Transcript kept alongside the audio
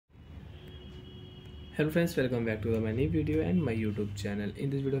Hello friends, welcome back to my new video and my YouTube channel. In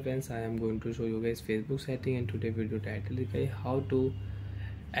this video friends, I am going to show you guys Facebook setting, and today video title is guys how to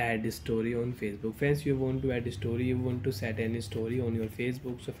add story on Facebook. Friends, you want to add a story, you want to set any story on your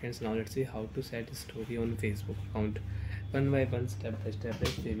Facebook. So friends, now let's see how to set a story on Facebook account. One by one, step by step,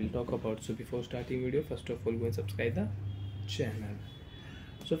 we will talk about. So before starting video, first of all go and subscribe the channel.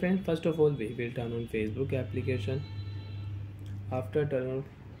 So friends, first of all we will turn on Facebook application. After turn on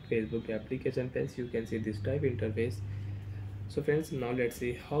Facebook application friends, you can see this type interface. So friends, now let's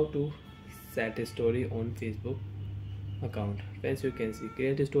see how to set a story on Facebook account. Friends, you can see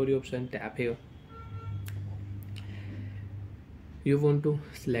create a story option, tap here. You want to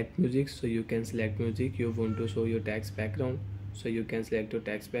select music, so you can select music. You want to show your text background, so you can select your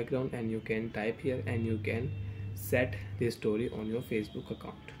text background and you can type here and you can set the story on your Facebook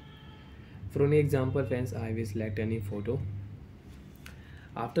account. For an example friends, I will select any photo.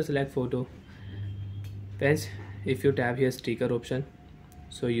 After select photo friends, if you tap here sticker option,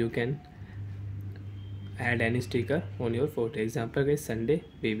 so you can add any sticker on your photo. Example guys, Sunday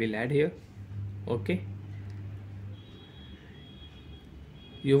we will add here. Okay,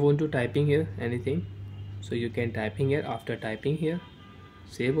 you want to typing here anything, so you can typing here. After typing here,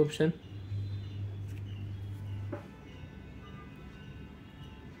 save option,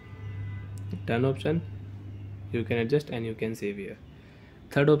 done option, you can adjust and you can save here.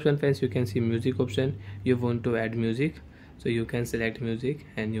 Third option friends, you can see music option. You want to add music, so you can select music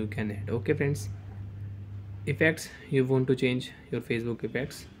and you can add. Okay friends, effects, you want to change your Facebook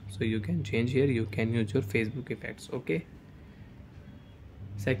effects, so you can change here. You can use your Facebook effects. Okay,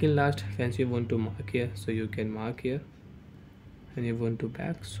 second last friends, you want to mark here, so you can mark here, and you want to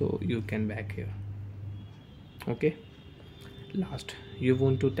back, so you can back here. Okay, last you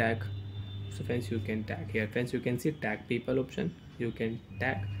want to tag, so friends you can tag here. Friends, you can see tag people option, you can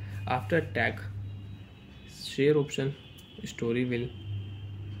tag. After tag, share option, story will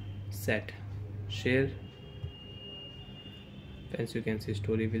set share. Friends, you can see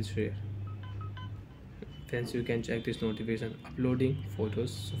story will share. Friends, you can check this notification uploading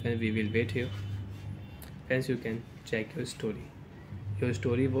photos, so friends we will wait here. Friends, you can check your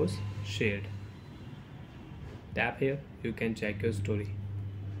story was shared. Tap here, you can check your story,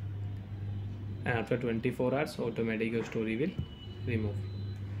 and after 24 hours automatically your story will remove.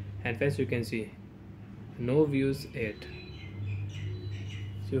 And friends, you can see no views yet,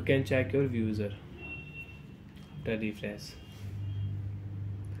 so you can check your views after refresh.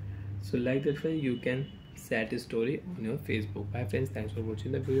 So like that friends, you can set a story on your Facebook. Bye friends, thanks for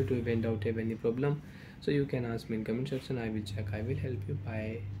watching the video. To even doubt, have any problem, so you can ask me in comment section. I will check, I will help you.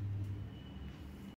 Bye.